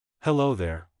Hello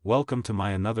there, welcome to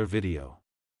my another video.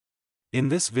 In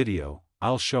this video,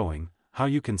 I'll showing how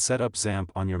you can set up Xampp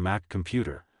on your Mac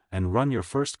computer and run your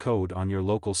first code on your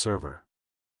local server.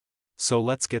 So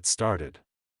let's get started.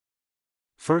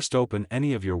 First open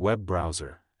any of your web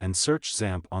browser and search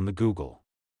Xampp on the Google.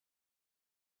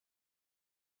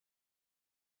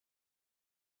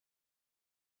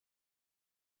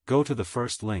 Go to the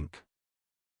first link.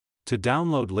 To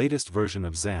download latest version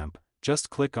of Xampp,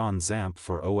 just click on Xampp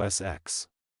for OS X.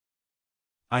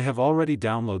 I have already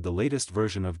downloaded the latest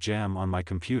version of Xampp on my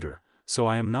computer, so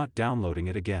I am not downloading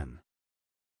it again.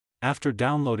 After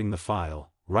downloading the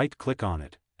file, right-click on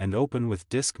it, and open with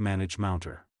Disk Manage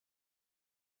Mounter.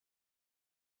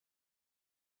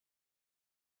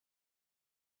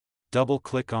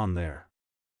 Double-click on there.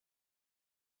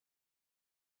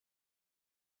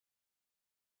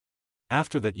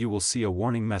 After that you will see a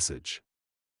warning message.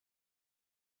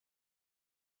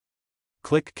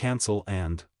 Click Cancel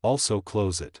and also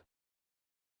close it.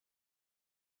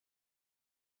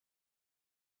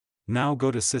 Now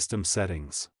go to System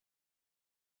Settings.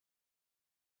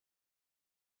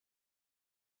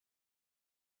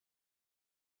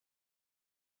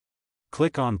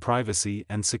 Click on Privacy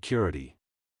and Security.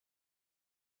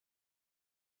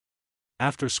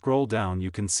 After scroll down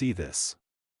you can see this.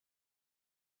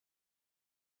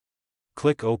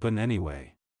 Click Open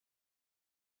anyway.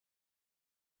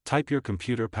 Type your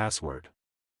computer password.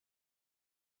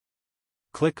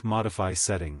 Click Modify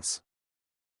Settings.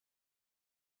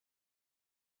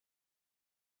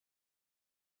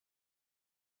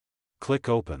 Click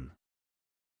Open.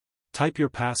 Type your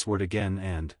password again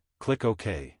and click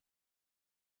OK.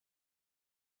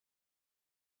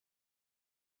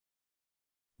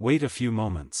 Wait a few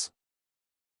moments.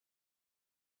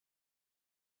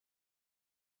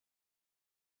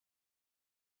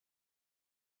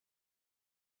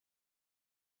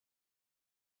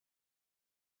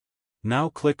 Now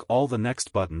click all the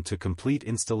next button to complete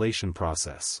installation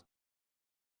process.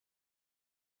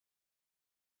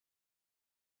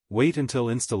 Wait until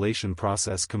installation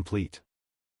process complete.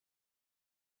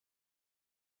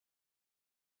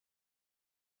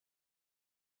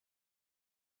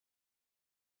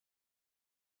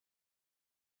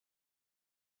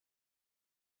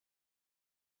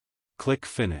 Click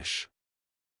Finish.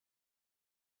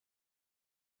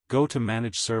 Go to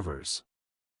Manage Servers.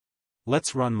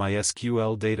 Let's run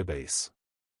MySQL database.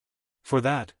 For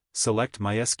that, select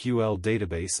MySQL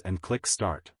database and click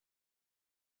Start.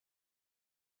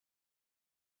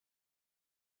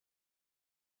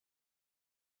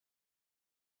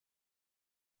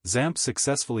 Xampp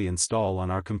successfully install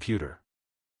on our computer.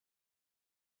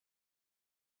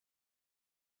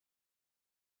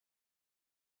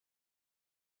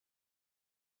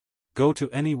 Go to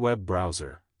any web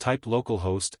browser, type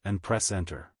localhost and press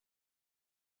Enter.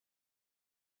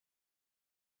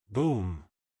 Boom!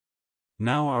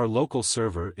 Now our local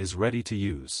server is ready to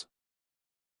use.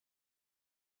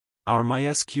 Our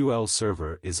MySQL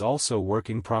server is also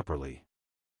working properly.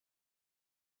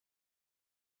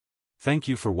 Thank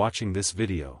you for watching this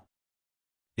video.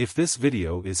 If this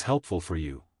video is helpful for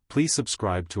you, please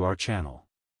subscribe to our channel.